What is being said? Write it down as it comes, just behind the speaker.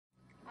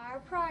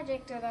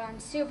project on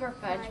Super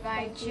Fudge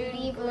by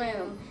Judy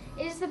Blume.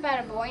 It is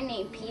about a boy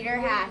named Peter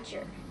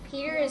Hatcher.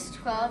 Peter is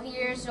 12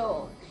 years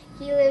old.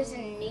 He lives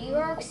in New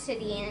York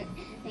City and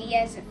he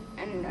has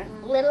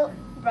a little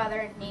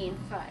brother named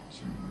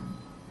Fudge.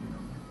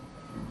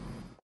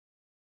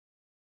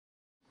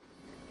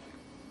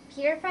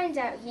 Peter finds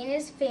out he and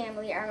his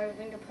family are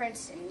moving to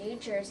Princeton, New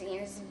Jersey,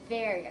 and is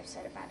very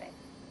upset about it.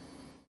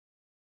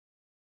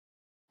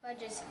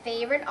 Fudge's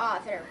favorite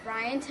author,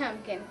 Brian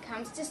Tumpkin,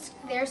 comes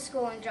to their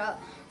school and draws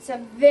a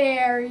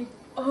very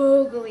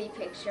ugly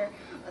picture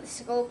of the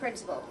school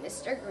principal,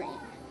 Mr. Green,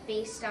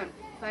 based on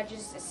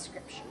Fudge's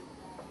description.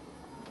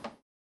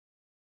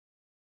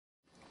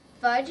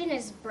 Fudge and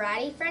his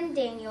bratty friend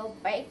Daniel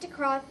biked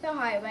across the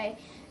highway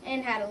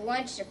and had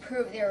lunch to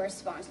prove they were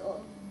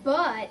responsible,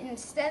 but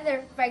instead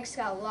their bikes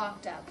got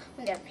locked up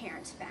when their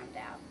parents found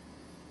out.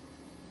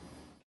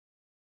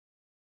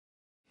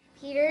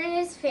 Peter and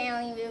his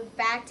family moved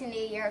back to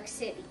New York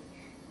City.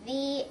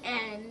 The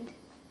end.